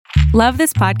Love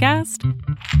this podcast?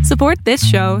 Support this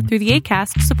show through the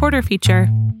Acast supporter feature.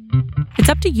 It's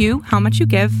up to you how much you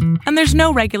give, and there's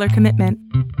no regular commitment.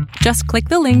 Just click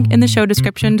the link in the show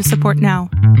description to support now.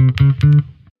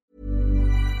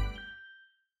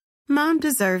 Mom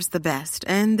deserves the best,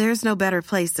 and there's no better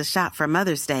place to shop for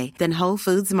Mother's Day than Whole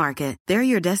Foods Market. They're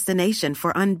your destination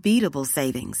for unbeatable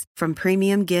savings, from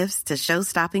premium gifts to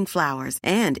show-stopping flowers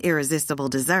and irresistible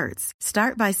desserts.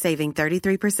 Start by saving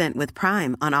 33% with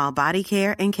Prime on all body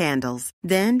care and candles.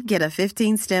 Then get a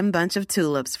 15-stem bunch of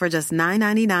tulips for just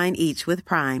 $9.99 each with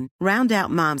Prime. Round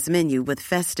out Mom's menu with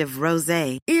festive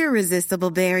rosé,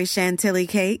 irresistible berry chantilly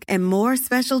cake, and more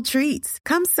special treats.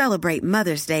 Come celebrate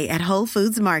Mother's Day at Whole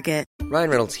Foods Market. Ryan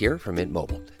Reynolds here from Mint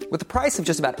Mobile. With the price of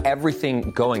just about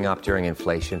everything going up during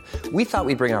inflation, we thought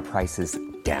we'd bring our prices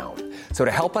down. So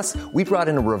to help us, we brought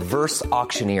in a reverse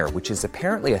auctioneer, which is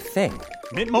apparently a thing.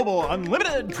 Mint Mobile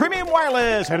Unlimited Premium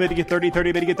Wireless. How to get 30,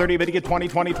 30, bit to get 30, bit to get 20,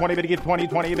 20, 20, bit to get 20,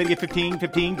 20, bit to get 15,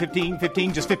 15, 15,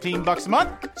 15, just $15 a month?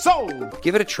 Sold!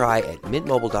 Give it a try at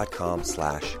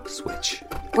mintmobile.com/switch.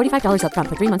 $45 up front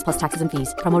for 3 months plus taxes and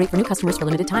fees. Promo rate for new customers for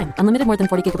limited time. Unlimited more than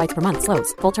 40 gigabytes per month.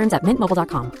 Slows full terms at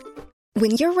mintmobile.com.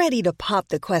 When you're ready to pop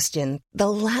the question, the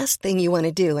last thing you want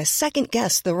to do is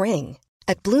second-guess the ring.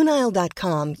 At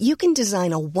BlueNile.com, you can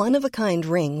design a one-of-a-kind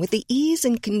ring with the ease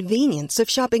and convenience of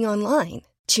shopping online.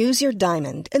 Choose your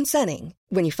diamond and setting.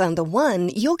 When you find the one,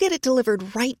 you'll get it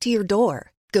delivered right to your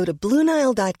door. Go to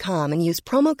BlueNile.com and use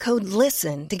promo code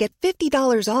LISTEN to get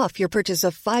 $50 off your purchase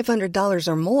of $500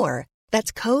 or more.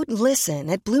 That's code LISTEN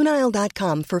at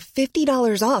BlueNile.com for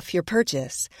 $50 off your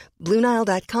purchase.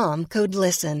 BlueNile.com, code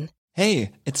LISTEN.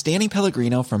 Hey, it's Danny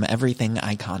Pellegrino from Everything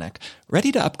Iconic.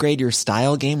 Ready to upgrade your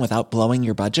style game without blowing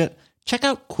your budget? Check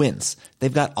out Quince.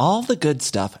 They've got all the good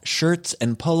stuff, shirts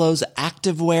and polos,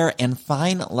 activewear, and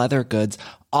fine leather goods,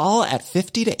 all at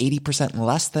 50 to 80%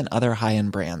 less than other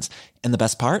high-end brands. And the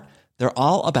best part? They're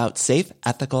all about safe,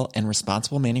 ethical, and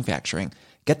responsible manufacturing.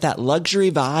 Get that luxury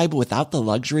vibe without the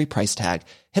luxury price tag.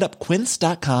 Hit up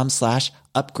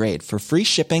quince.com/upgrade for free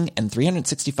shipping and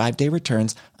 365-day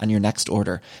returns on your next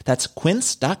order. That's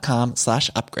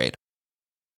quince.com/upgrade.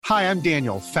 Hi, I'm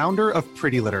Daniel, founder of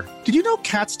Pretty Litter. Did you know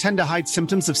cats tend to hide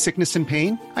symptoms of sickness and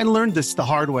pain? I learned this the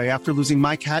hard way after losing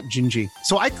my cat, Gingy.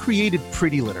 So I created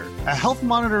Pretty Litter, a health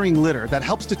monitoring litter that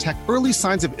helps detect early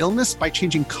signs of illness by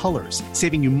changing colors,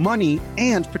 saving you money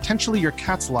and potentially your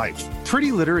cat's life.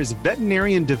 Pretty Litter is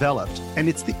veterinarian developed, and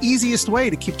it's the easiest way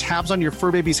to keep tabs on your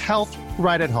fur baby's health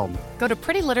right at home. Go to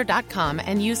prettylitter.com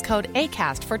and use code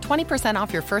ACAST for 20%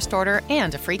 off your first order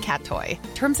and a free cat toy.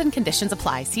 Terms and conditions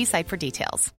apply. See site for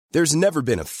details. There's never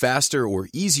been a faster or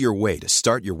easier way to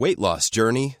start your weight loss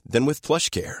journey than with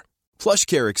PlushCare.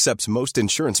 PlushCare accepts most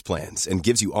insurance plans and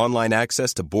gives you online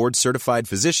access to board-certified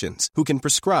physicians who can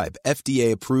prescribe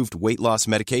FDA-approved weight loss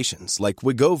medications like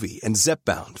Wegovy and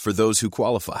Zepbound for those who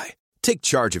qualify. Take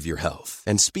charge of your health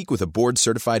and speak with a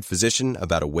board-certified physician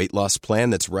about a weight loss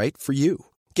plan that's right for you.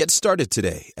 Get started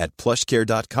today at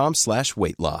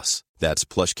plushcare.com/weight loss. That's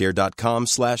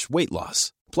plushcare.com/weight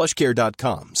loss.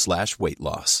 plushcare.com/weight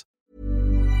loss.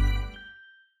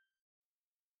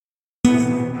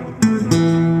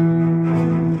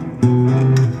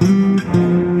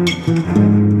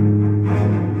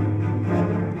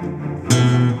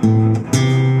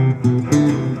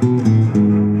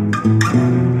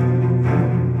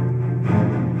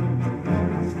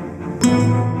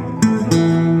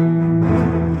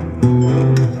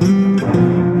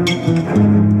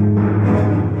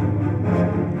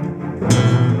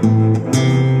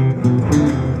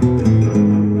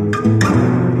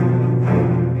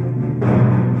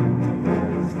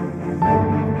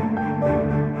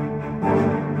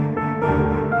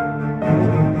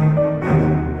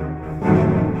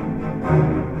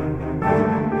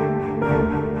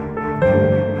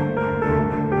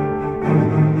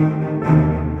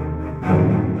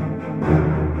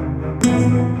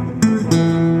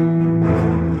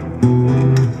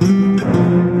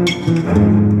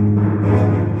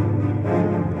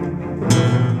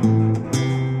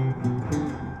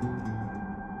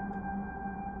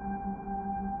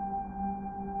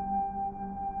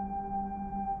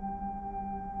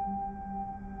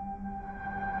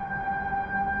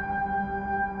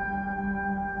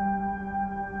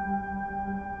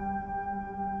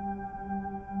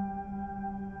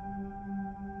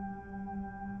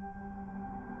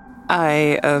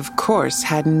 I, of course,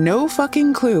 had no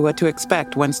fucking clue what to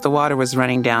expect once the water was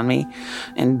running down me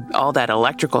and all that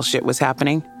electrical shit was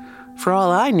happening. For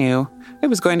all I knew, it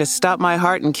was going to stop my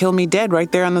heart and kill me dead right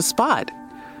there on the spot.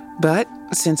 But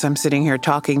since I'm sitting here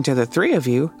talking to the three of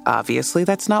you, obviously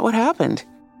that's not what happened.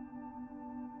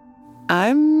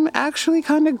 I'm actually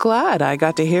kind of glad I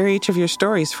got to hear each of your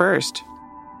stories first.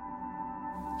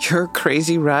 Your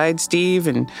crazy ride, Steve,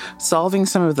 and solving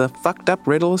some of the fucked up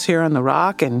riddles here on the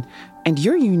Rock, and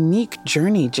your unique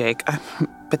journey, Jake.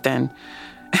 But then,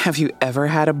 have you ever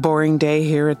had a boring day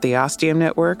here at the Ostium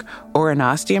Network, or an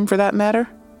Ostium for that matter?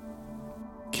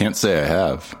 Can't say I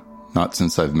have. Not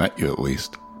since I've met you, at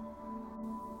least.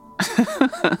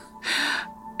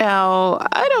 Now,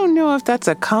 I don't know if that's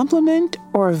a compliment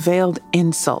or a veiled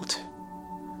insult.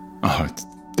 Oh, it's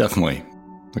definitely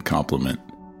a compliment.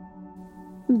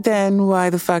 Then why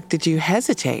the fuck did you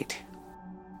hesitate?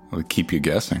 I'll keep you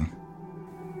guessing.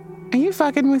 Are you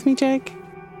fucking with me, Jake?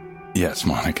 Yes,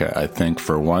 Monica, I think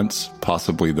for once,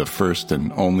 possibly the first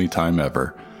and only time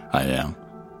ever, I am.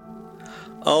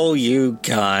 Oh, you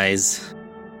guys.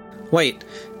 Wait,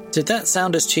 did that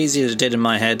sound as cheesy as it did in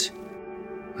my head?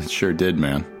 It sure did,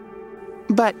 man.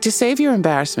 But to save your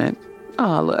embarrassment,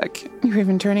 oh look, you're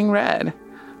even turning red.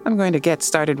 I'm going to get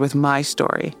started with my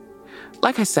story.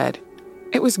 Like I said,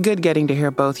 it was good getting to hear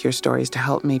both your stories to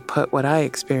help me put what I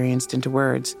experienced into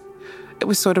words. It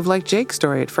was sort of like Jake's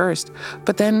story at first,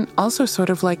 but then also sort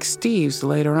of like Steve's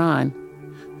later on.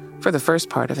 For the first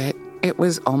part of it, it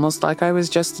was almost like I was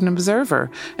just an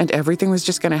observer, and everything was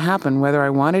just going to happen whether I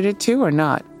wanted it to or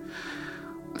not.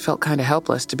 I felt kind of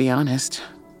helpless, to be honest.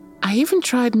 I even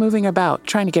tried moving about,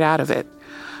 trying to get out of it,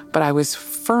 but I was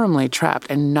firmly trapped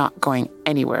and not going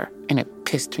anywhere, and it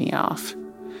pissed me off.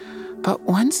 But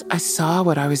once I saw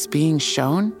what I was being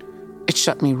shown, it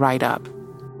shut me right up.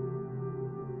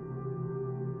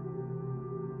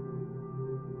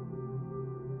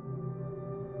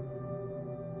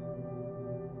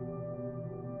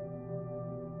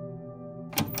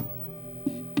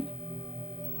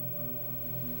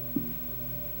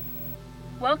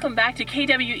 Welcome back to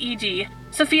KWEG.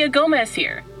 Sophia Gomez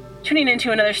here. Tuning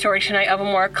into another story tonight of a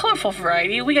more colorful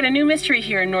variety, we got a new mystery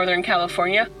here in Northern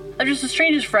California of just the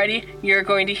strangest variety you're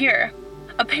going to hear.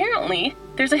 Apparently,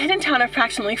 there's a hidden town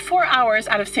approximately 4 hours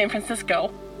out of San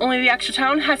Francisco, only the actual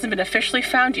town hasn't been officially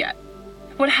found yet.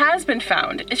 What has been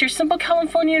found is your simple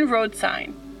Californian road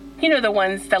sign. You know, the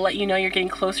ones that let you know you're getting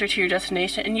closer to your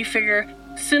destination and you figure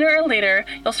sooner or later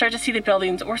you'll start to see the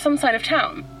buildings or some side of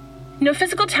town. No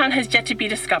physical town has yet to be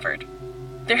discovered.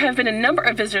 There have been a number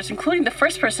of visitors, including the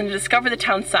first person to discover the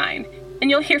town sign,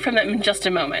 and you'll hear from them in just a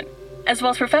moment, as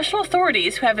well as professional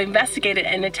authorities who have investigated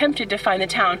and attempted to find the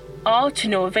town, all to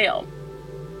no avail.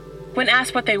 When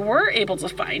asked what they were able to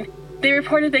find, they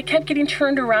reported they kept getting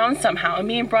turned around somehow and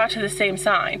being brought to the same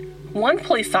sign. One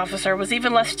police officer was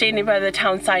even left standing by the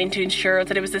town sign to ensure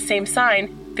that it was the same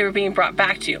sign they were being brought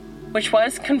back to, which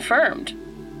was confirmed.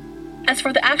 As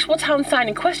for the actual town sign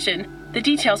in question, the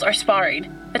details are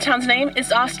sparring. The town's name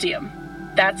is Ostium.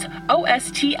 That's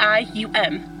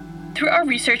O-S-T-I-U-M. Through our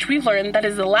research, we've learned that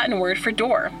is the Latin word for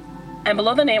door. And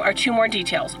below the name are two more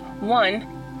details. One,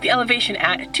 the elevation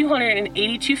at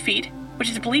 282 feet,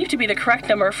 which is believed to be the correct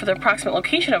number for the approximate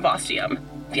location of Ostium.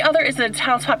 The other is the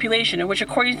town's population, which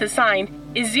according to the sign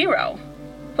is 0.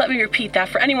 Let me repeat that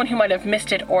for anyone who might have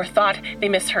missed it or thought they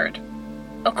misheard.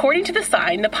 According to the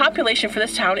sign, the population for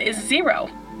this town is 0.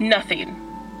 Nothing.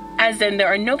 As in, there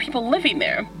are no people living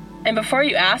there. And before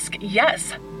you ask,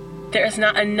 yes, there is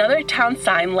not another town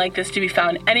sign like this to be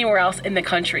found anywhere else in the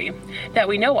country that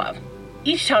we know of.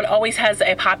 Each town always has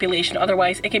a population,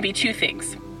 otherwise it can be two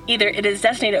things. Either it is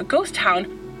designated a ghost town,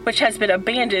 which has been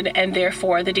abandoned and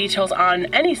therefore the details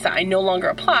on any sign no longer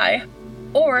apply,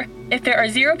 or if there are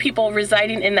 0 people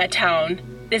residing in that town,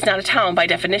 it is not a town by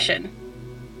definition.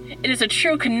 It is a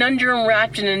true conundrum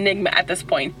wrapped in an enigma at this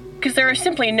point, because there are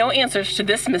simply no answers to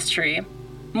this mystery.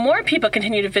 More people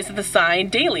continue to visit the sign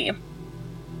daily.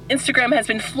 Instagram has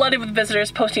been flooded with visitors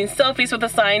posting selfies with the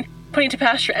sign, putting to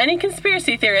pasture any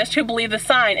conspiracy theorists who believe the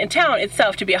sign and town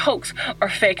itself to be a hoax or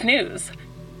fake news.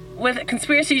 With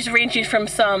conspiracies ranging from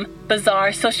some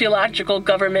bizarre sociological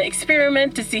government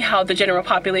experiment to see how the general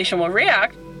population will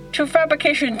react, to a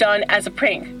fabrication done as a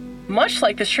prank, much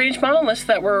like the strange monoliths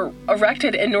that were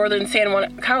erected in northern San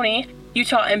Juan County,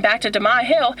 Utah, and back to Damai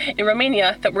Hill in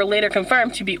Romania that were later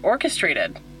confirmed to be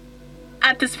orchestrated.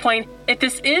 At this point, if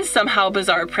this is somehow a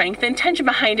bizarre prank, the intention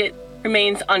behind it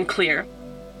remains unclear.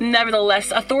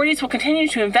 Nevertheless, authorities will continue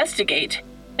to investigate,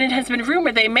 and it has been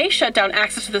rumored they may shut down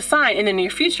access to the sign in the near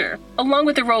future, along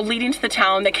with the road leading to the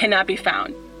town that cannot be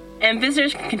found. And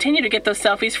visitors can continue to get those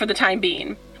selfies for the time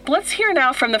being. But let's hear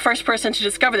now from the first person to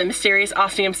discover the mysterious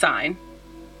Ostium sign.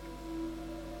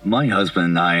 My husband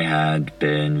and I had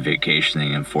been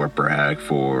vacationing in Fort Bragg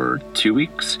for 2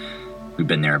 weeks. We've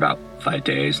been there about 5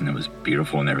 days, and it was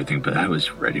beautiful and everything, but I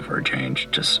was ready for a change,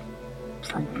 just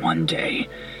for one day,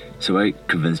 So I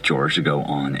convinced George to go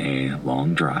on a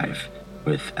long drive.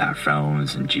 With our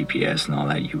phones and GPS and all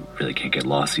that, you really can't get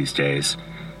lost these days.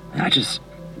 And I just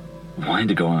wanted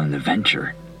to go on an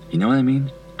adventure. You know what I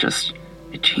mean? Just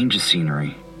a change of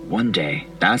scenery. One day,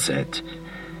 that's it.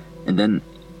 And then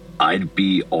I'd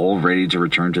be all ready to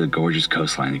return to the gorgeous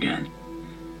coastline again.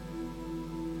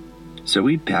 So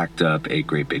we packed up a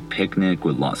great big picnic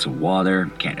with lots of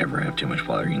water. Can't ever have too much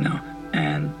water, you know.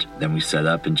 And then we set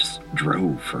up and just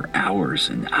drove for hours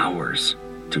and hours.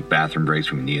 Took bathroom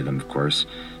breaks when we needed them, of course.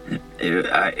 And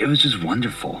it was just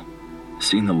wonderful.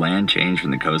 Seeing the land change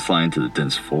from the coastline to the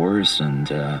dense forest and,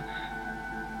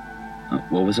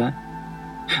 what was that?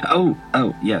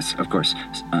 Oh, yes, of course.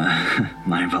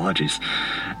 My apologies.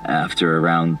 After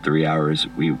around 3 hours,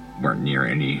 we weren't near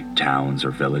any towns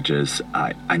or villages.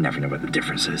 I never know what the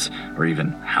difference is, or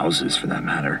even houses for that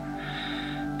matter.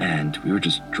 And we were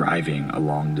just driving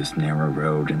along this narrow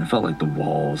road, and it felt like the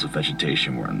walls of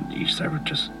vegetation were on each side were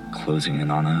just closing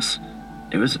in on us.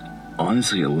 It was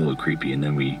honestly a little creepy, and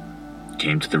then we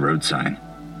came to the road sign.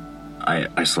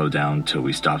 I slowed down till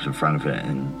we stopped in front of it,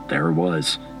 and there it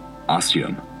was.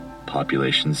 Ostium,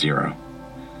 population 0.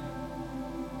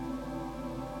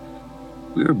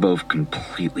 We were both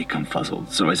completely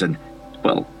confuzzled, so I said,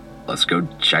 well, let's go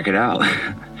check it out.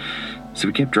 So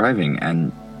we kept driving,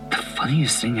 and the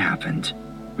funniest thing happened.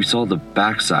 We saw the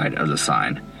backside of the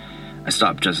sign. I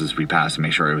stopped just as we passed to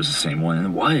make sure it was the same one, and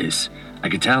it was. I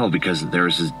could tell because there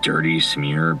was this dirty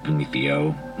smear beneath the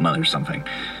O, mother something.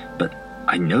 But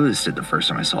I noticed it the first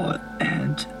time I saw it,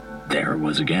 and there it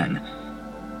was again.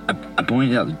 I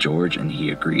pointed out to George, and he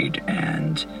agreed,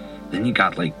 and then he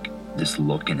got like this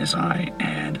look in his eye,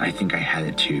 and I think I had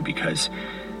it too because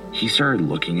he started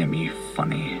looking at me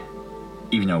funny.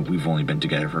 Even though we've only been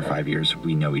together for 5 years,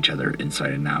 we know each other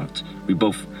inside and out. We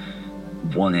both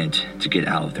wanted to get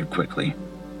out of there quickly.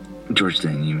 George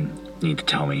didn't even need to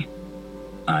tell me.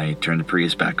 I turned the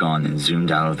Prius back on and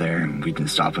zoomed out of there, and we didn't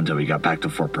stop until we got back to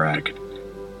Fort Bragg.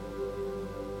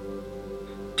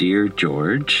 Dear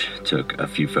George took a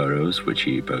few photos, which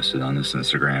he posted on his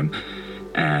Instagram,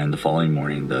 and the following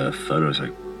morning, the photos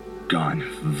had gone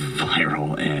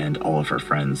viral, and all of her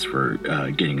friends were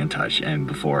getting in touch, and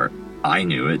before I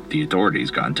knew it, the authorities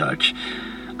got in touch.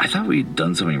 I thought we'd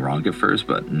done something wrong at first,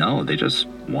 but no, they just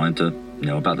wanted to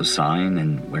know about the sign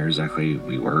and where exactly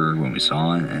we were when we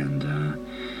saw it, and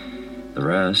the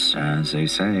rest, as they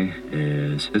say,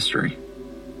 is history.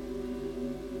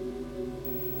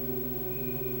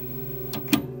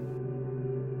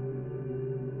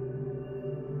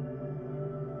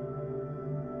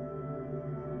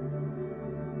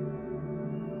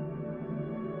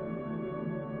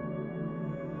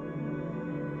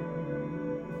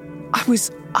 I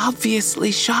was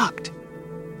obviously shocked.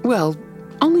 Well,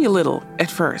 only a little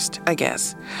at first, I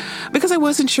guess, because I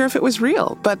wasn't sure if it was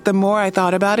real. But the more I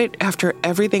thought about it after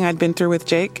everything I'd been through with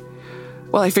Jake,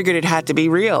 well, I figured it had to be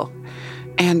real.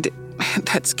 And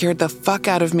that scared the fuck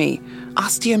out of me.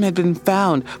 Ostium had been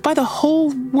found by the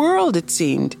whole world, it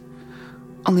seemed.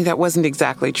 Only that wasn't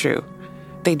exactly true.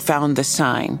 They'd found the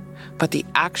sign, but the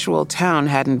actual town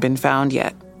hadn't been found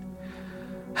yet.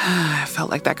 I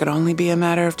felt like that could only be a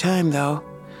matter of time, though.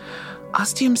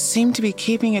 Ostium seemed to be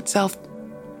keeping itself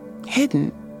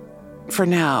hidden for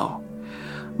now.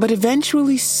 But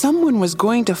eventually someone was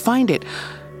going to find it.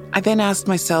 I then asked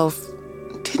myself,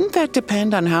 didn't that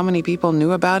depend on how many people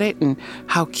knew about it and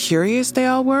how curious they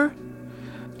all were?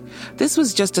 This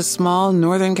was just a small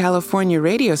Northern California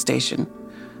radio station.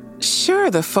 Sure,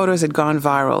 the photos had gone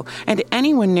viral, and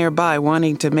anyone nearby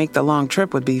wanting to make the long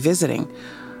trip would be visiting.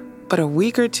 But a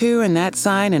week or two and that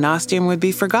sign and Ostium would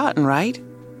be forgotten, right?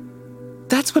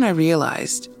 That's when I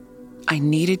realized I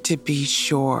needed to be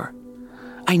sure.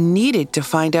 I needed to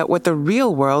find out what the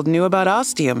real world knew about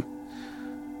Ostium.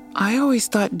 I always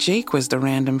thought Jake was the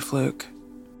random fluke.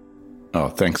 Oh,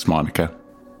 thanks, Monica.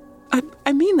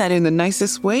 I mean that in the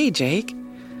nicest way, Jake.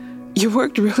 You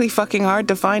worked really fucking hard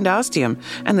to find Ostium,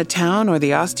 and the town or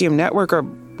the Ostium network or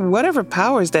whatever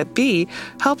powers that be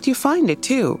helped you find it,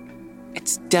 too.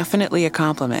 It's definitely a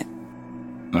compliment.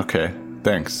 Okay,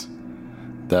 thanks.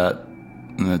 That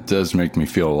does make me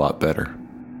feel a lot better.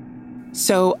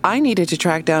 So I needed to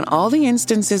track down all the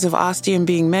instances of Ostium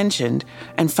being mentioned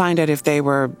and find out if they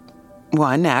were,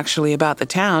 1, actually about the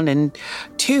town, and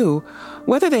 2,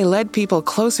 whether they led people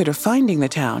closer to finding the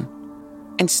town.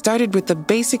 And started with the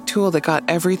basic tool that got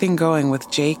everything going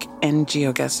with Jake and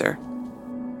GeoGuessr.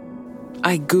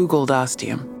 I Googled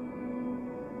Ostium.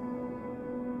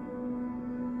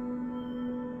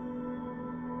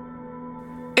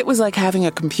 It was like having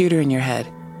a computer in your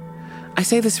head. I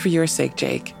say this for your sake,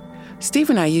 Jake.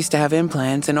 Steve and I used to have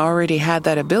implants and already had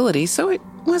that ability, so it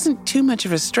wasn't too much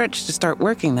of a stretch to start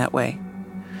working that way.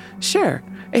 Sure,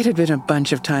 it had been a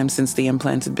bunch of time since the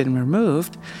implants had been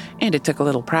removed, and it took a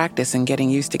little practice and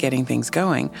getting used to getting things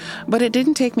going, but it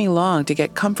didn't take me long to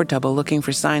get comfortable looking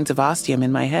for signs of ostium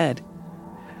in my head.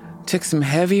 Took some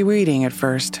heavy reading at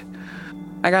first.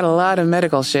 I got a lot of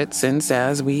medical shit since,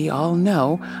 as we all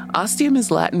know, ostium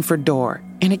is Latin for door,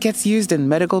 and it gets used in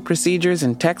medical procedures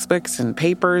and textbooks and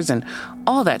papers and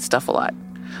all that stuff a lot.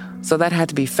 So that had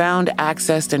to be found,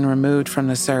 accessed, and removed from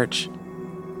the search.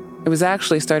 It was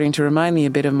actually starting to remind me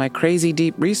a bit of my crazy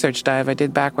deep research dive I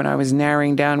did back when I was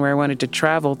narrowing down where I wanted to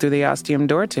travel through the ostium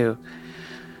door to.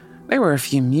 There were a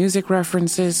few music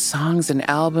references, songs and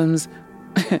albums,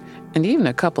 and even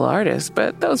a couple artists,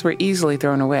 but those were easily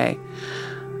thrown away.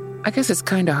 I guess it's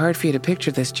kind of hard for you to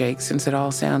picture this, Jake, since it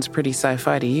all sounds pretty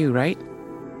sci-fi to you, right?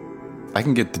 I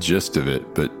can get the gist of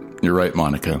it, but you're right,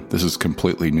 Monica. This is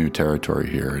completely new territory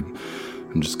here, and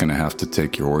I'm just going to have to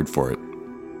take your word for it.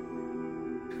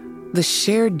 The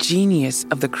shared genius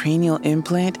of the cranial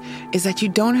implant is that you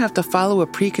don't have to follow a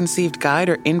preconceived guide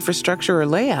or infrastructure or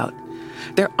layout.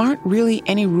 There aren't really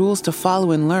any rules to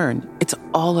follow and learn. It's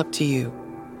all up to you.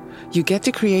 You get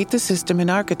to create the system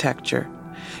and architecture.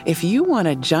 If you want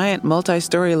a giant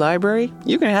multi-story library,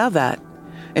 you can have that.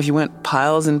 If you want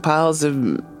piles and piles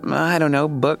of,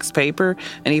 books, paper,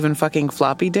 and even fucking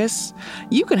floppy disks,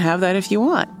 you can have that if you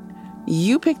want.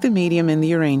 You pick the medium in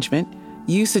the arrangement.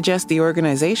 You suggest the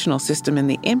organizational system in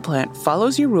the implant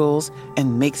follows your rules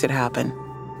and makes it happen.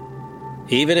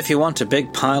 Even if you want a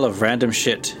big pile of random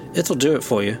shit, it'll do it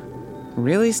for you.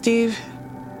 Really, Steve?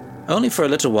 Only for a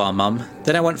little while, Mum.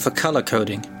 Then I went for color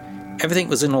coding. Everything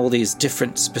was in all these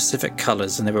different specific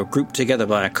colors, and they were grouped together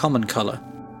by a common color.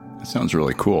 That sounds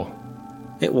really cool.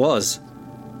 It was.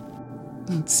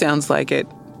 Sounds like it.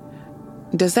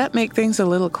 Does that make things a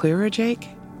little clearer, Jake?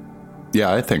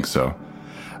 Yeah, I think so.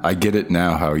 I get it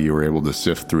now how you were able to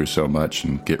sift through so much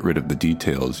and get rid of the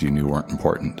details you knew weren't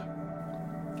important.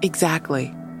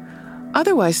 Exactly.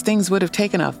 Otherwise, things would have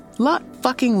taken a lot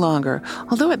fucking longer.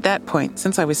 Although at that point,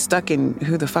 since I was stuck in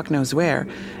who the fuck knows where,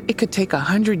 it could take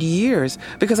 100 years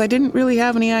because I didn't really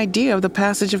have any idea of the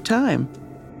passage of time.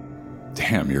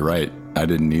 Damn, you're right. I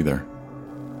didn't either.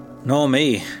 Nor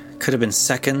me. Could have been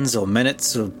seconds or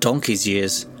minutes or donkey's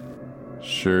years.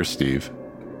 Sure, Steve.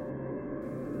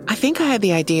 I think I had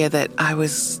the idea that I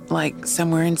was,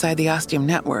 somewhere inside the ostium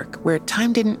network, where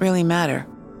time didn't really matter.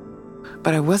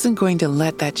 But I wasn't going to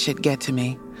let that shit get to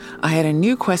me. I had a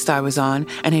new quest I was on,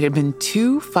 and it had been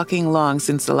too fucking long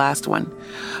since the last one.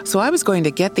 So I was going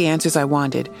to get the answers I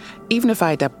wanted, even if I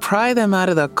had to pry them out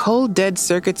of the cold, dead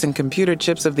circuits and computer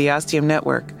chips of the ostium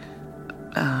network.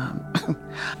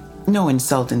 No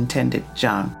insult intended,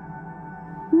 John.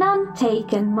 None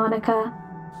taken, Monica.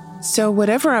 So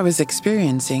whatever I was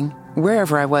experiencing,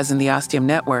 wherever I was in the ostium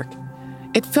network,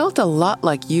 it felt a lot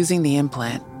like using the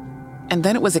implant. And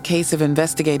then it was a case of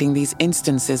investigating these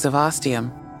instances of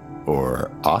ostium.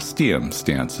 Or ostium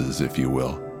stances, if you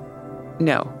will.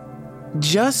 No.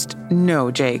 Just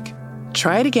no, Jake.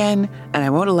 Try it again, and I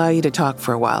won't allow you to talk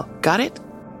for a while. Got it?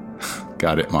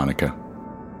 Got it, Monica.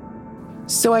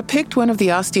 So I picked one of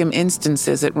the ostium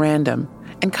instances at random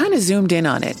and kind of zoomed in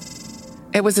on it.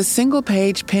 It was a single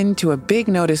page pinned to a big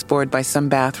notice board by some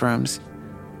bathrooms.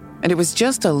 And it was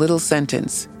just a little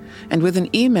sentence, and with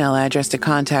an email address to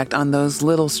contact on those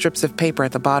little strips of paper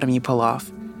at the bottom you pull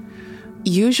off.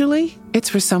 Usually, it's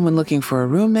for someone looking for a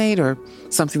roommate or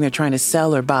something they're trying to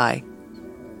sell or buy.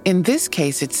 In this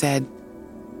case, it said,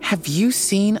 "Have you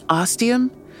seen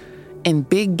ostium?" in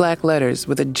big black letters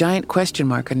with a giant question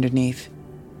mark underneath.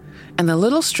 And the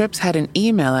little strips had an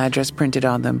email address printed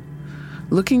on them,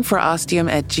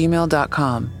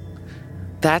 lookingforostium@gmail.com.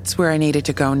 That's where I needed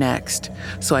to go next.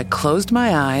 So I closed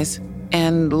my eyes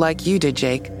and, like you did,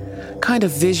 Jake, kind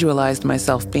of visualized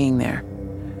myself being there.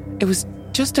 It was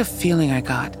just a feeling I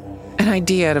got, an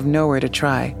idea out of nowhere to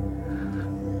try.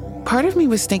 Part of me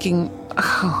was thinking,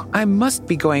 oh, I must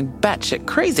be going batshit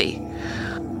crazy,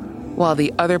 while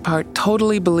the other part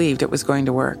totally believed it was going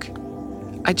to work.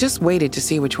 I just waited to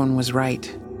see which one was right.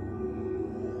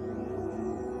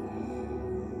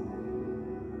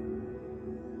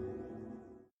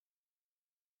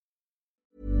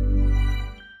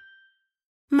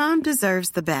 Mom deserves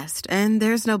the best, and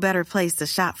there's no better place to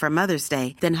shop for Mother's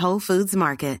Day than Whole Foods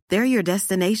Market. They're your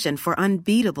destination for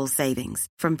unbeatable savings,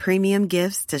 from premium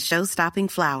gifts to show-stopping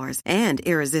flowers and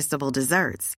irresistible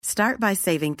desserts. Start by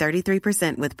saving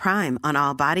 33% with Prime on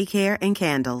all body care and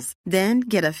candles. Then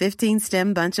get a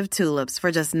 15-stem bunch of tulips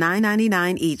for just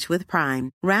 $9.99 each with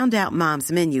Prime. Round out Mom's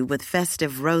menu with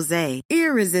festive rosé,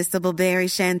 irresistible berry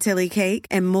chantilly cake,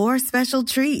 and more special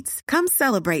treats. Come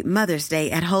celebrate Mother's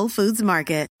Day at Whole Foods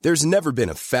Market. There's never been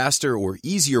a faster or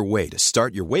easier way to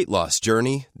start your weight loss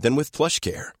journey than with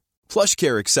PlushCare.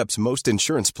 PlushCare accepts most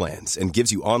insurance plans and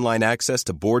gives you online access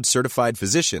to board-certified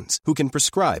physicians who can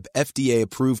prescribe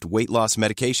FDA-approved weight loss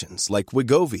medications like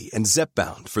Wegovy and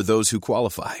Zepbound for those who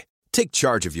qualify. Take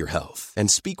charge of your health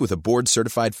and speak with a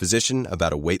board-certified physician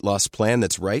about a weight loss plan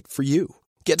that's right for you.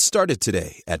 Get started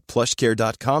today at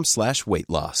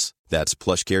plushcare.com/weight-loss. That's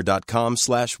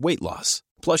plushcare.com/weight-loss.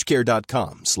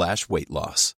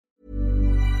 plushcare.com/weight-loss.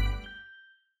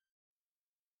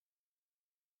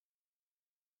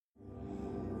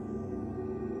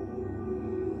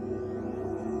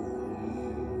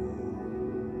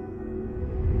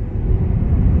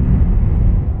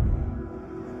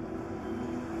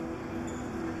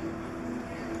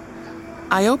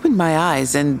 I opened my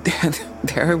eyes and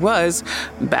there I was,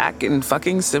 back in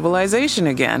fucking civilization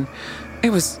again. It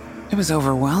was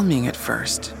overwhelming at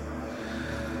first.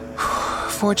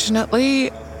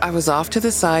 Fortunately, I was off to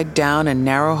the side down a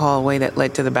narrow hallway that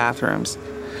led to the bathrooms,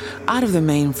 out of the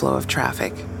main flow of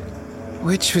traffic,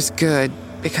 which was good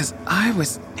because I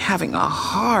was having a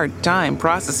hard time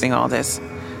processing all this.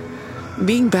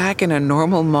 Being back in a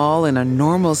normal mall in a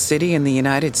normal city in the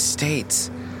United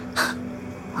States.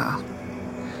 Wow.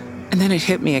 And then it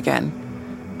hit me again.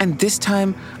 And this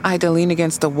time, I had to lean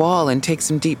against the wall and take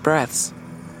some deep breaths.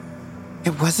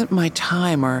 It wasn't my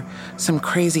time or some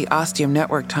crazy Ostium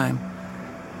Network time.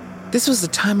 This was the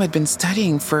time I'd been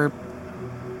studying for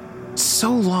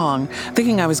so long,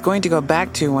 thinking I was going to go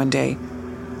back to one day.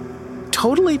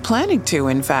 Totally planning to,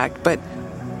 in fact, but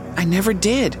I never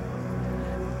did.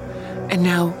 And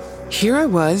now, here I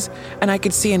was, and I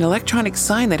could see an electronic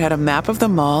sign that had a map of the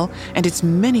mall and its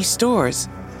many stores.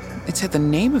 It said the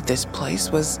name of this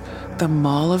place was the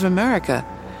Mall of America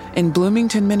in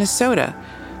Bloomington, Minnesota,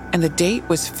 and the date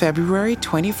was February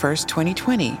 21st,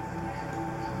 2020.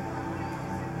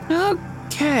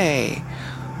 Okay.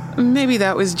 Maybe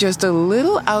that was just a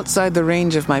little outside the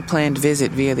range of my planned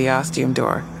visit via the Ostium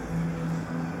door.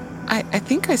 I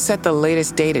think I set the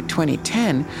latest date at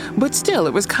 2010, but still,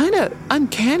 it was kind of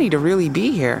uncanny to really be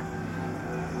here.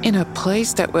 In a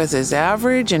place that was as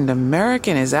average and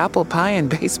American as apple pie and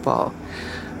baseball.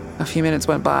 A few minutes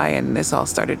went by and this all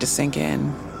started to sink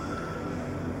in.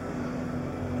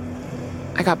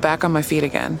 I got back on my feet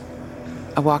again.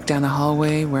 I walked down the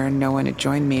hallway where no one had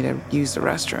joined me to use the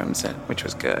restrooms, which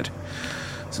was good,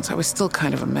 since I was still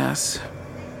kind of a mess.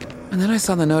 And then I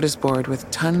saw the notice board with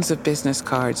tons of business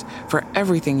cards for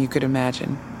everything you could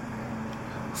imagine.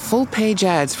 Full-page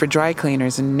ads for dry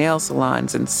cleaners and nail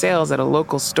salons and sales at a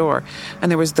local store,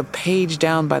 and there was the page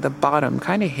down by the bottom,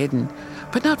 kind of hidden,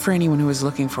 but not for anyone who was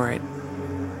looking for it.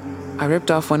 I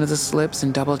ripped off one of the slips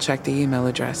and double-checked the email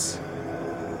address.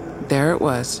 There it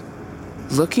was,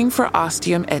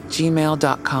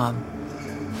 lookingforostium@gmail.com.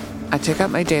 I took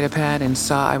out my datapad and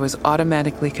saw I was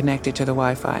automatically connected to the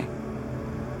Wi-Fi.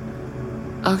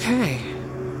 Okay.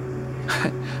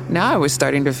 Now I was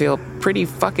starting to feel pretty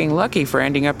fucking lucky for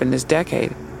ending up in this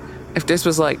decade. If this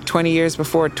was like 20 years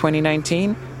before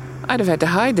 2019, I'd have had to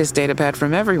hide this datapad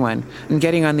from everyone, and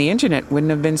getting on the internet wouldn't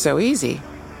have been so easy.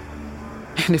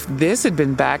 And if this had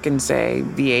been back in, say,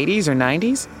 the 80s or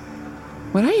 90s,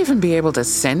 would I even be able to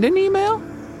send an email?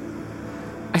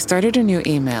 I started a new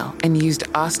email and used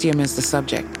Ostium as the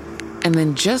subject, and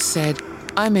then just said,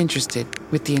 "I'm interested,"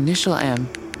 with the initial M.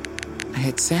 I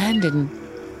hit send and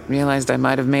realized I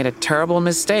might have made a terrible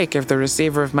mistake if the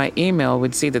receiver of my email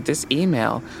would see that this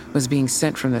email was being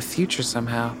sent from the future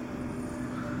somehow.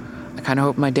 I kind of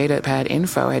hoped my datapad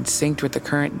info had synced with the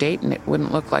current date and it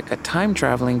wouldn't look like a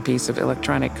time-traveling piece of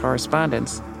electronic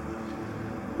correspondence.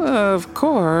 Of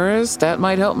course, that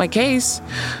might help my case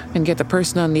and get the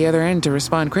person on the other end to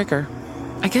respond quicker.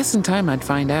 I guess in time I'd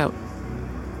find out.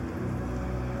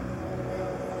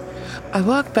 I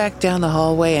walked back down the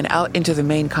hallway and out into the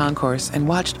main concourse and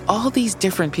watched all these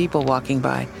different people walking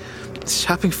by,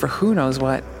 shopping for who knows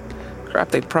what. Crap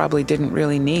they probably didn't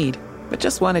really need, but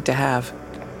just wanted to have.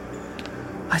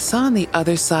 I saw on the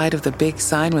other side of the big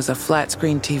sign was a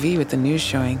flat-screen TV with the news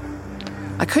showing.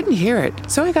 I couldn't hear it,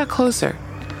 so I got closer.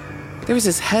 There was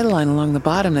this headline along the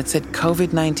bottom that said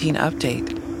COVID-19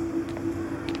 update.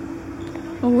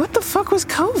 What the fuck was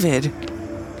COVID?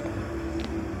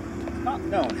 It's not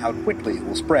known how quickly it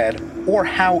will spread or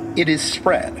how it is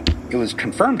spread. It was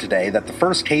confirmed today that the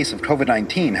first case of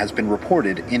COVID-19 has been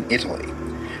reported in Italy.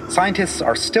 Scientists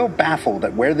are still baffled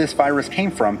at where this virus came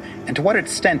from and to what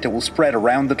extent it will spread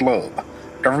around the globe.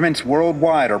 Governments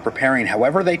worldwide are preparing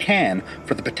however they can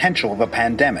for the potential of a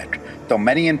pandemic, though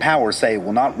many in power say it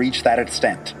will not reach that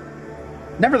extent.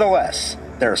 Nevertheless,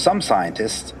 there are some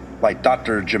scientists, like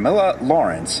Dr. Jamila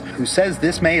Lawrence, who says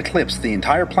this may eclipse the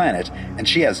entire planet and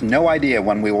she has no idea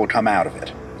when we will come out of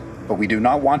it. But we do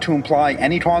not want to imply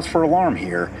any cause for alarm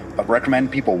here, but recommend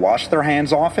people wash their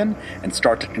hands often and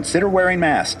start to consider wearing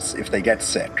masks if they get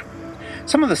sick.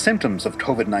 Some of the symptoms of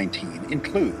COVID-19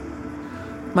 include: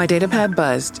 My datapad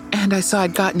buzzed, and I saw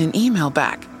I'd gotten an email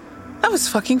back. That was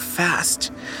fucking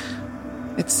fast.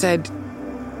 It said,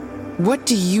 "What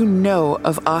do you know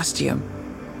of ostium?"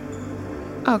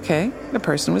 Okay, the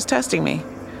person was testing me,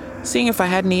 seeing if I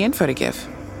had any info to give.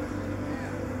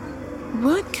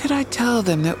 What could I tell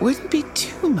them that wouldn't be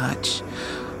too much,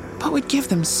 but would give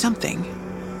them something?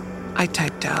 I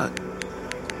typed out,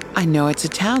 "I know it's a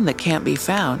town that can't be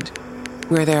found,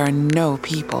 where there are no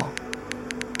people."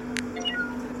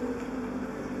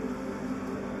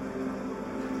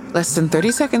 Less than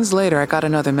 30 seconds later, I got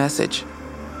another message.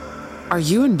 "Are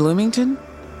you in Bloomington?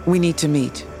 We need to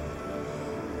meet."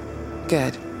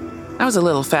 Good. That was a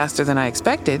little faster than I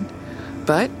expected,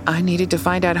 but I needed to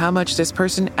find out how much this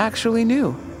person actually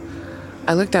knew.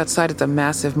 I looked outside at the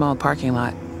massive mall parking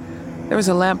lot. There was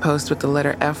a lamppost with the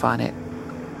letter F on it.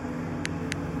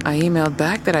 I emailed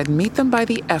back that I'd meet them by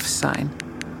the F sign.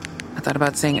 I thought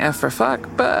about saying F for fuck,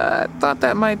 but thought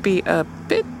that might be a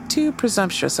bit too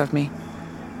presumptuous of me.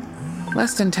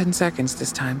 Less than 10 seconds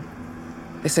this time.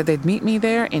 They said they'd meet me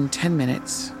there in 10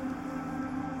 minutes.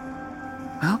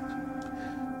 Well,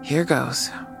 here goes.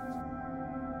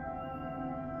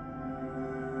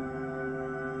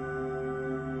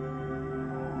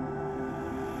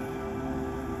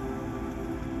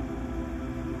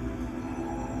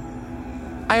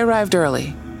 I arrived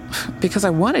early because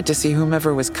I wanted to see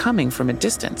whomever was coming from a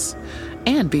distance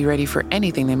and be ready for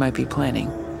anything they might be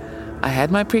planning. I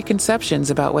had my preconceptions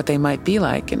about what they might be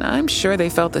like, and I'm sure they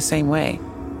felt the same way.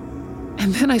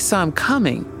 And then I saw him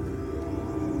coming.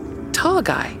 Tall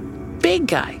guy, big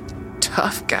guy,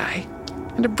 tough guy,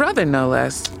 and a brother no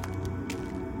less.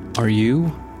 Are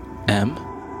you M?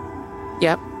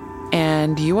 Yep.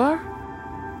 And you are?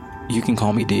 You can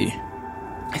call me D.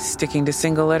 Sticking to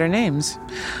single-letter names.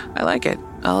 I like it.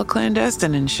 All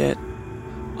clandestine and shit.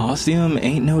 Ostium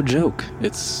ain't no joke.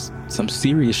 It's some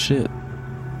serious shit.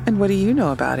 And what do you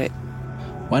know about it?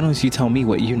 Why don't you tell me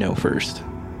what you know first?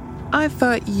 I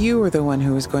thought you were the one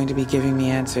who was going to be giving me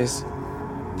answers.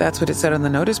 That's what it said on the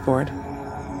notice board.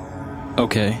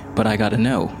 Okay, but I gotta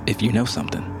know if you know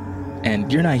something.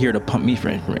 And you're not here to pump me for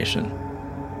information.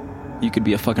 You could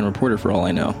be a fucking reporter for all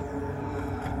I know.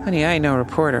 Honey, I ain't no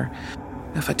reporter.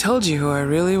 If I told you who I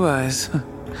really was,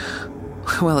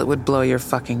 well, it would blow your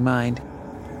fucking mind.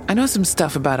 I know some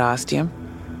stuff about ostium.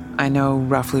 I know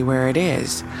roughly where it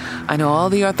is. I know all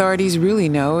the authorities really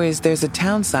know is there's a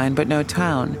town sign but no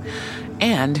town.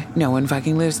 And no one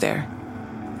fucking lives there.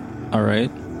 Alright,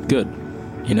 good.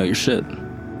 You know your shit.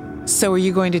 So are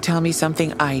you going to tell me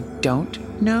something I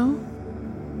don't know?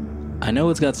 I know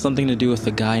it's got something to do with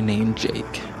a guy named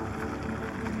Jake.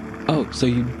 Oh, so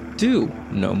you do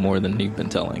know more than you've been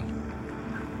telling.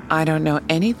 I don't know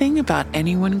anything about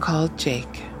anyone called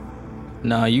Jake.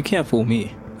 Nah, you can't fool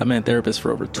me. I've been a therapist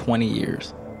for over 20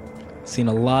 years. Seen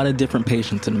a lot of different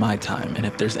patients in my time, and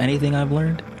if there's anything I've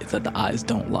learned, it's that the eyes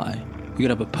don't lie. You could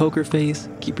have a poker face,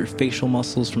 keep your facial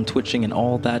muscles from twitching and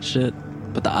all that shit,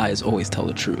 but the eyes always tell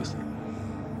the truth.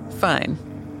 Fine.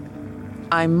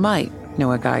 I might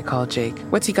know a guy called Jake.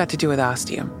 What's he got to do with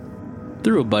ostium?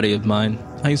 Through a buddy of mine.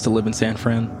 I used to live in San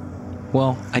Fran.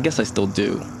 Well, I guess I still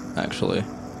do, actually.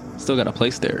 Still got a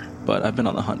place there, but I've been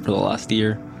on the hunt for the last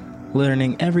year,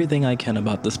 learning everything I can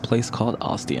about this place called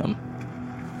Ostium.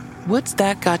 What's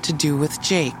that got to do with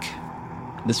Jake?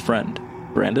 This friend,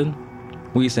 Brandon,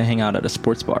 we used to hang out at a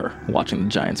sports bar, watching the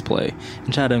Giants play,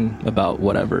 and chatting about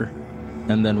whatever.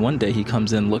 And then one day he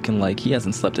comes in looking like he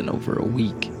hasn't slept in over a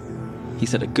week. He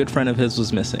said a good friend of his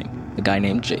was missing, a guy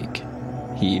named Jake.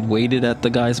 He'd waited at the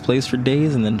guy's place for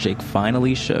days, and then Jake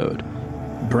finally showed.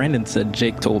 Brandon said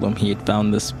Jake told him he had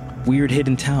found this weird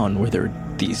hidden town where there were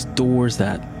these doors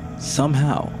that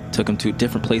somehow took him to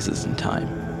different places in time.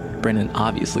 Brandon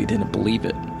obviously didn't believe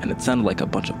it, and it sounded like a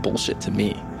bunch of bullshit to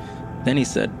me. Then he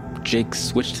said Jake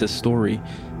switched his story,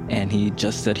 and he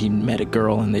just said he met a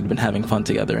girl and they'd been having fun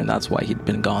together, and that's why he'd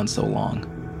been gone so long.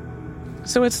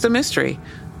 So it's the mystery.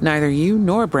 Neither you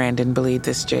nor Brandon believe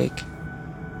this, Jake.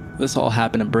 This all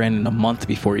happened to Brandon a month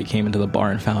before he came into the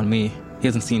bar and found me. He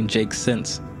hasn't seen Jake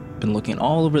since. Been looking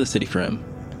all over the city for him.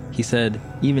 He said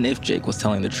even if Jake was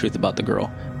telling the truth about the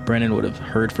girl, Brandon would have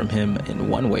heard from him in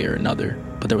one way or another,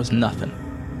 but there was nothing.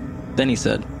 Then he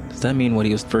said, does that mean what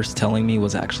he was first telling me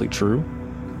was actually true?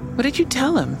 What did you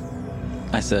tell him?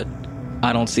 I said,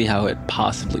 I don't see how it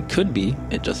possibly could be.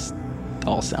 It just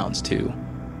all sounds too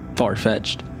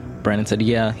far-fetched. Brandon said,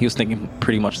 yeah, he was thinking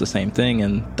pretty much the same thing,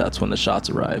 and that's when the shots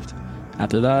arrived.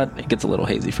 After that, it gets a little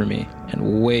hazy for me,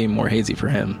 and way more hazy for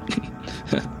him.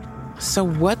 So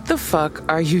what the fuck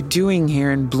are you doing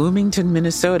here in Bloomington,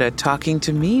 Minnesota, talking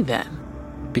to me then?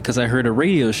 Because I heard a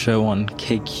radio show on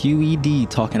KQED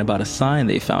talking about a sign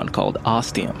they found called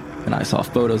Ostium, and I saw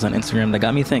photos on Instagram that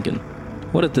got me thinking,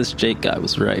 what if this Jake guy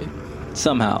was right?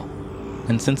 Somehow.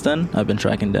 And since then, I've been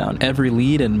tracking down every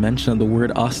lead and mention of the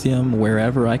word Ostium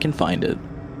wherever I can find it.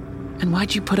 And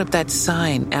why'd you put up that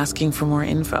sign asking for more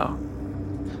info?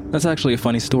 That's actually a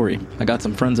funny story. I got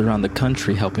some friends around the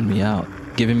country helping me out,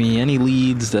 giving me any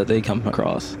leads that they come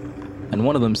across. And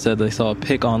one of them said they saw a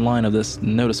pic online of this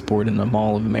notice board in the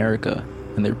Mall of America,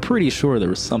 and they're pretty sure there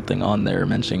was something on there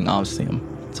mentioning Ostium.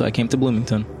 So I came to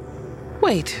Bloomington.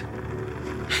 Wait,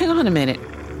 hang on a minute.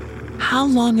 How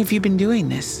long have you been doing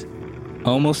this?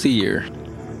 Almost a year.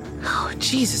 Oh,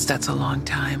 Jesus, that's a long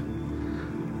time.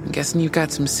 I'm guessing you've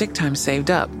got some sick time saved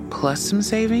up, plus some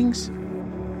savings?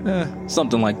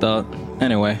 Something like that.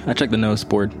 Anyway, I checked the notice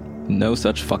board. No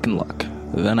such fucking luck.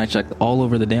 Then I checked all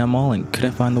over the damn mall and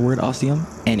couldn't find the word Ostium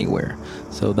anywhere.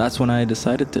 So that's when I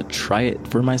decided to try it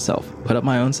for myself. Put up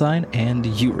my own sign, and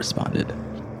you responded.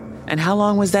 And how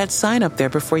long was that sign up there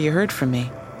before you heard from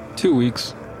me? 2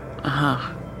 weeks.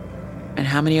 Uh-huh. And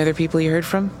how many other people you heard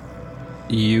from?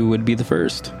 You would be the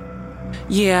first.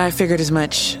 Yeah, I figured as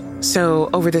much. So,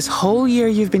 over this whole year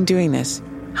you've been doing this,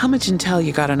 how much intel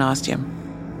you got on Ostium?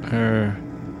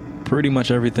 Pretty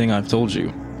much everything I've told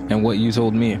you, and what you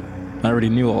told me. I already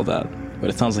knew all that, but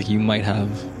it sounds like you might have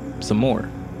some more.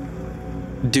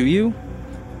 Do you?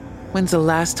 When's the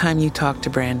last time you talked to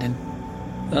Brandon?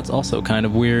 That's also kind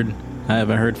of weird. I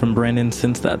haven't heard from Brandon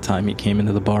since that time he came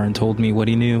into the bar and told me what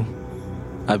he knew.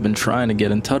 I've been trying to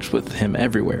get in touch with him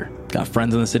everywhere. Got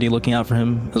friends in the city looking out for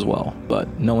him as well,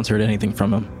 but no one's heard anything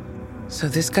from him. So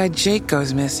this guy Jake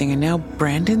goes missing and now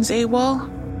Brandon's AWOL?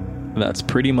 That's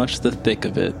pretty much the thick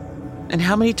of it. And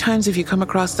how many times have you come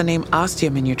across the name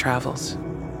Ostium in your travels?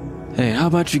 Hey, how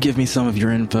about you give me some of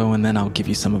your info and then I'll give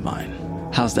you some of mine?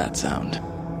 How's that sound?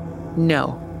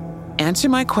 No. Answer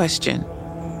my question,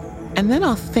 and then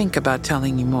I'll think about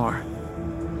telling you more.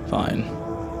 Fine.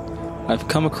 I've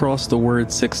come across the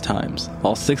word 6 times.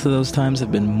 All 6 of those times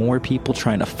have been more people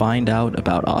trying to find out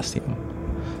about Ostium.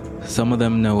 Some of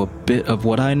them know a bit of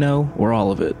what I know, or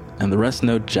all of it, and the rest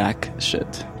know jack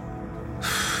shit.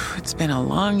 It's been a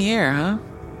long year, huh?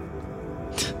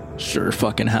 Sure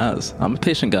fucking has. I'm a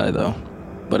patient guy, though.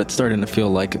 But it's starting to feel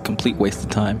like a complete waste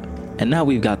of time. And now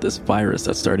we've got this virus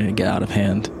that's starting to get out of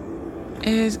hand.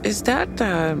 Is that,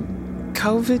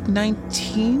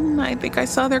 COVID-19, I think I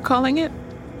saw they're calling it?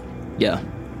 Yeah.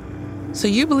 So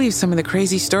you believe some of the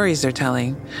crazy stories they're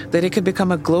telling, that it could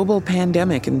become a global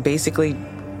pandemic and basically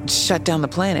shut down the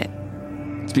planet?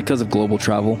 It's because of global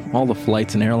travel, all the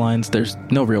flights and airlines, there's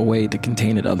no real way to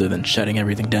contain it other than shutting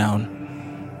everything down.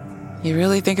 You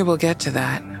really think it will get to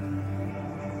that?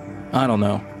 I don't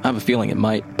know. I have a feeling it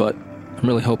might, but I'm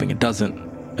really hoping it doesn't.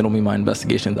 It'll mean my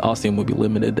investigation into Ostium will be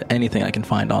limited to anything I can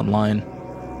find online.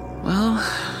 Well,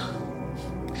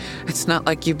 it's not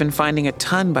like you've been finding a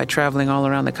ton by traveling all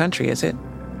around the country, is it?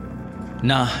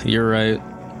 Nah, you're right.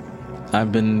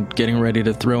 I've been getting ready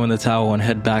to throw in the towel and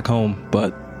head back home,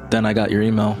 but then I got your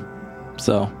email.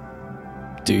 So,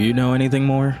 do you know anything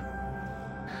more?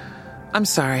 I'm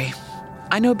sorry.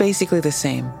 I know basically the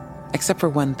same, except for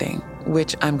one thing,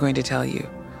 which I'm going to tell you.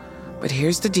 But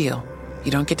here's the deal.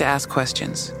 You don't get to ask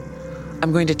questions.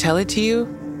 I'm going to tell it to you,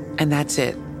 and that's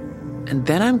it. And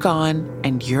then I'm gone,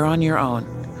 and you're on your own.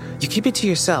 You keep it to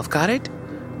yourself, got it?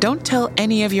 Don't tell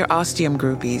any of your Ostium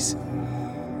groupies.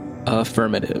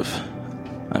 Affirmative.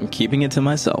 I'm keeping it to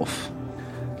myself.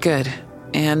 Good.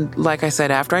 And like I said,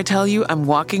 after I tell you, I'm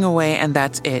walking away, and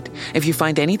that's it. If you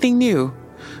find anything new,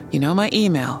 you know my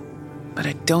email. But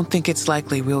I don't think it's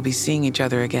likely we'll be seeing each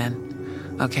other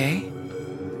again. Okay?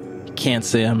 Can't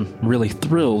say I'm really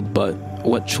thrilled, but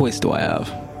what choice do I have?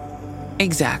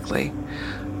 Exactly.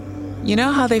 You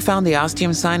know how they found the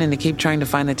Ostium sign and they keep trying to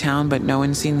find the town, but no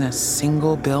one's seen a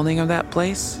single building of that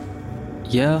place?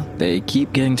 Yeah, they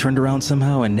keep getting turned around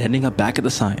somehow and ending up back at the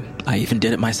sign. I even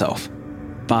did it myself.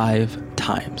 5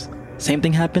 times. Same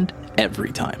thing happened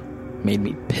every time. Made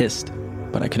me pissed,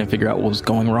 but I couldn't figure out what was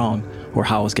going wrong or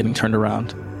how I was getting turned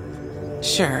around.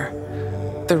 Sure.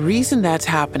 The reason that's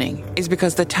happening is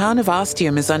because the town of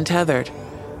Ostium is untethered.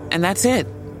 And that's it.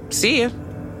 See ya.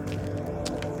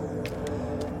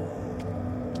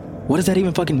 What does that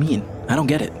even fucking mean? I don't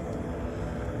get it.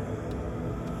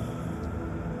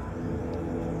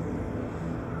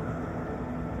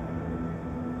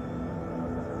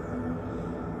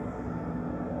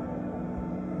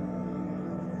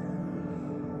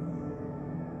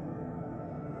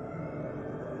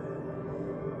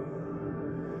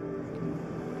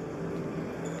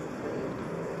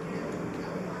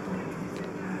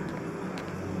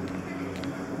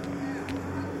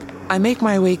 I make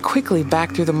my way quickly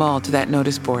back through the mall to that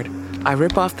notice board. I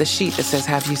rip off the sheet that says,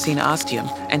 "Have you seen Ostium?"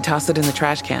 and toss it in the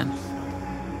trash can.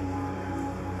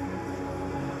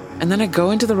 And then I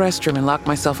go into the restroom and lock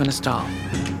myself in a stall.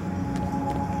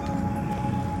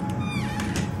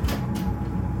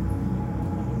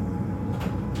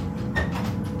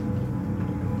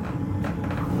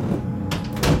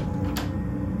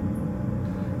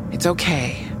 It's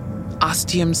okay.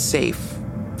 Ostium's safe.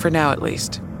 For now, at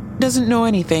least. Doesn't know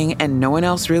anything, and no one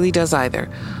else really does either.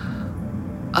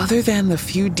 Other than the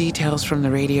few details from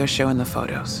the radio show and the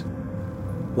photos.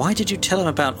 Why did you tell him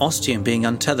about Ostium being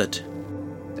untethered?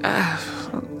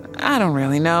 I don't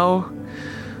really know.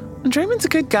 Draymond's a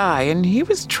good guy, and he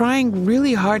was trying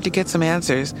really hard to get some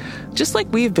answers, just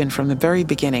like we've been from the very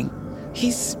beginning.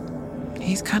 He's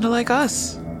kind of like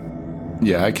us.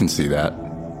 Yeah, I can see that.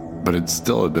 But it's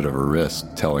still a bit of a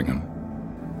risk telling him.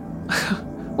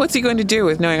 What's he going to do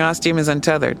with knowing Ostium is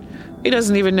untethered? He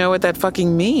doesn't even know what that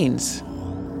fucking means.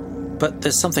 But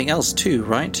there's something else too,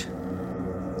 right?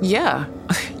 Yeah,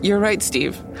 you're right,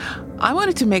 Steve. I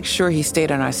wanted to make sure he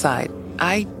stayed on our side.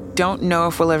 I don't know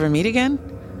if we'll ever meet again,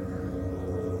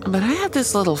 but I have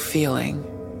this little feeling.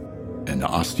 An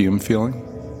Ostium feeling?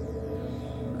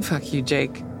 Fuck you,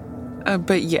 Jake.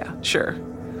 But yeah, sure.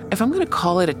 If I'm going to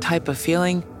call it a type of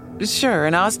feeling, sure,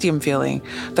 an Ostium feeling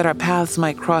that our paths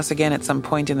might cross again at some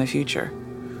point in the future.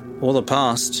 Or the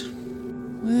past.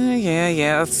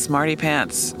 Yeah, smarty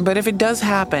pants. But if it does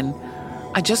happen,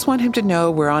 I just want him to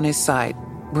know we're on his side.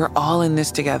 We're all in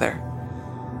this together.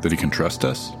 That he can trust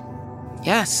us?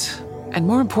 Yes, and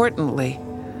more importantly,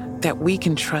 that we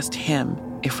can trust him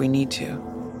if we need to.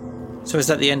 So is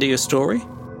that the end of your story?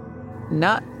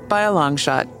 Not by a long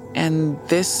shot, and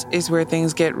this is where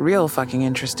things get real fucking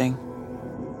interesting.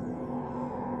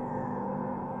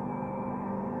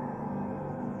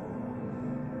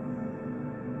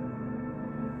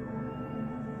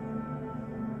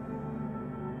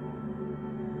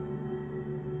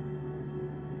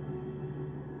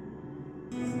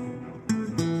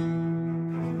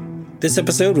 This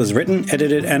episode was written,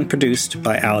 edited, and produced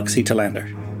by Alex E.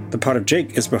 Talander. The part of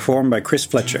Jake is performed by Chris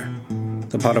Fletcher.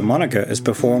 The part of Monica is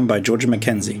performed by Georgia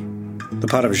McKenzie. The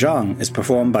part of Zhang is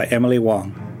performed by Emily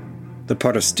Wong. The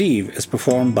part of Steve is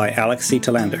performed by Alex C.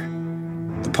 Talander.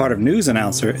 The part of News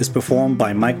Announcer is performed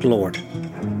by Mike Lord.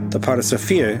 The part of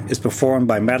Sophia is performed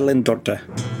by Madeline Dorta.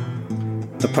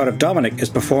 The part of Dominic is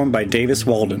performed by Davis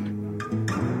Walden.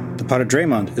 The part of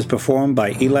Draymond is performed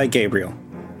by Eli Gabriel.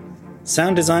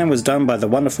 Sound design was done by the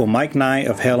wonderful Mike Nye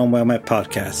of Hail and Well Met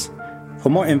Podcasts. For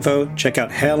more info, check out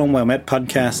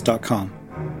hailandwellmetpodcast.com.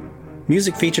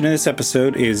 Music featured in this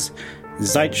episode is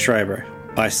Zeitschreiber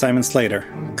by Simon Slater,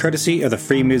 courtesy of the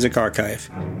Free Music Archive.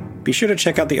 Be sure to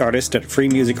check out the artist at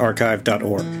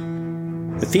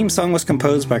freemusicarchive.org. The theme song was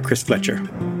composed by Chris Fletcher.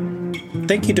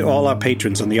 Thank you to all our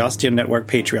patrons on the Ostium Network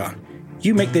Patreon.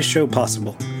 You make this show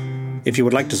possible. If you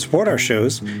would like to support our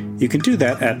shows, you can do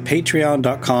that at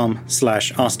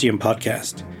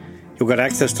patreon.com/OstiumPodcast. You'll get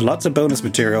access to lots of bonus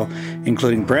material,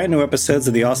 including brand new episodes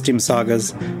of the Ostium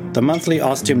Sagas, the monthly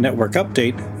Ostium Network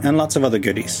Update, and lots of other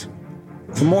goodies.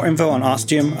 For more info on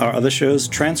Ostium, our other shows,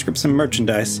 transcripts, and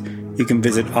merchandise, you can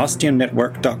visit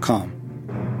ostiumnetwork.com.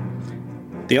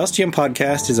 The Ostium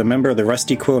Podcast is a member of the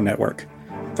Rusty Quill Network.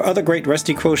 For other great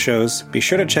Rusty Quill shows, be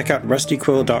sure to check out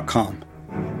rustyquill.com.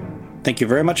 Thank you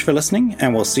very much for listening,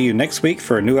 and we'll see you next week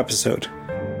for a new episode.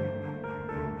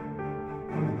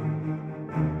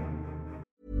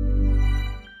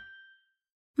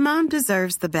 Mom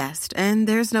deserves the best, and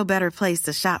there's no better place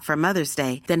to shop for Mother's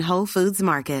Day than Whole Foods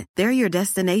Market. They're your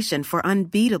destination for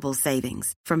unbeatable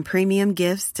savings, from premium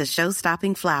gifts to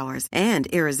show-stopping flowers and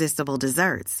irresistible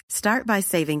desserts. Start by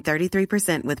saving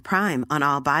 33% with Prime on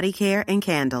all body care and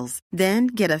candles. Then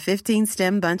get a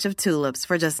 15-stem bunch of tulips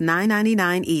for just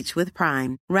 $9.99 each with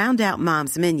Prime. Round out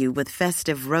Mom's menu with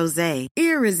festive rosé,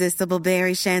 irresistible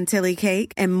berry chantilly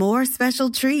cake, and more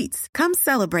special treats. Come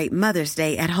celebrate Mother's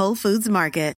Day at Whole Foods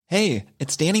Market. Hey,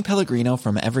 it's Danny Pellegrino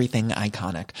from Everything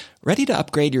Iconic. Ready to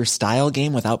upgrade your style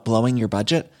game without blowing your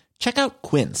budget? Check out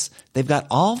Quince. They've got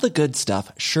all the good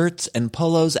stuff, shirts and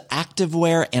polos,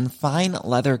 activewear, and fine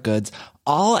leather goods,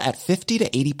 all at 50 to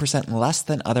 80% less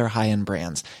than other high-end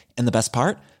brands. And the best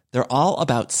part? They're all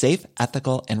about safe,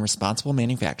 ethical, and responsible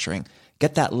manufacturing.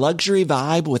 Get that luxury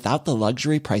vibe without the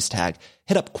luxury price tag.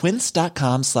 Hit up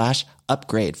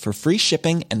quince.com/upgrade for free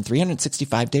shipping and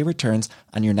 365-day returns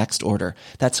on your next order.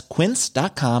 That's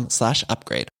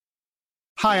quince.com/upgrade.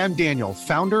 Hi, I'm Daniel,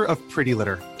 founder of Pretty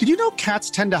Litter. Did you know cats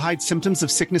tend to hide symptoms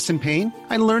of sickness and pain?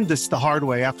 I learned this the hard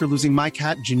way after losing my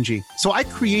cat, Gingy. So I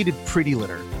created Pretty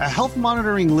Litter, a health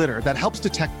monitoring litter that helps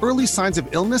detect early signs of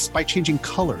illness by changing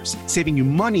colors, saving you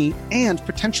money and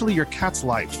potentially your cat's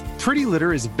life. Pretty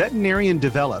Litter is veterinarian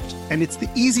developed, and it's the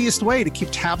easiest way to keep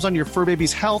tabs on your fur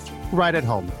baby's health right at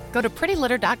home. Go to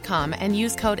prettylitter.com and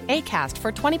use code ACAST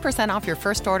for 20% off your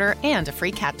first order and a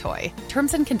free cat toy.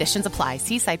 Terms and conditions apply.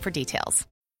 See site for details.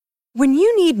 When you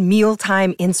need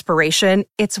mealtime inspiration,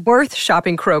 it's worth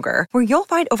shopping Kroger, where you'll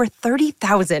find over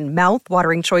 30,000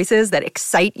 mouth-watering choices that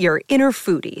excite your inner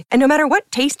foodie. And no matter what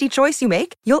tasty choice you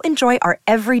make, you'll enjoy our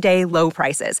everyday low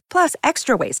prices, plus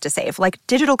extra ways to save, like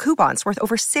digital coupons worth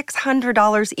over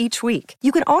 $600 each week.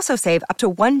 You can also save up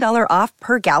to $1 off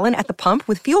per gallon at the pump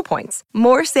with fuel points.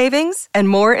 More savings and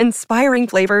more inspiring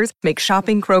flavors make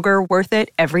shopping Kroger worth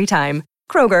it every time.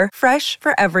 Kroger, fresh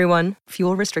for everyone.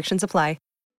 Fuel restrictions apply.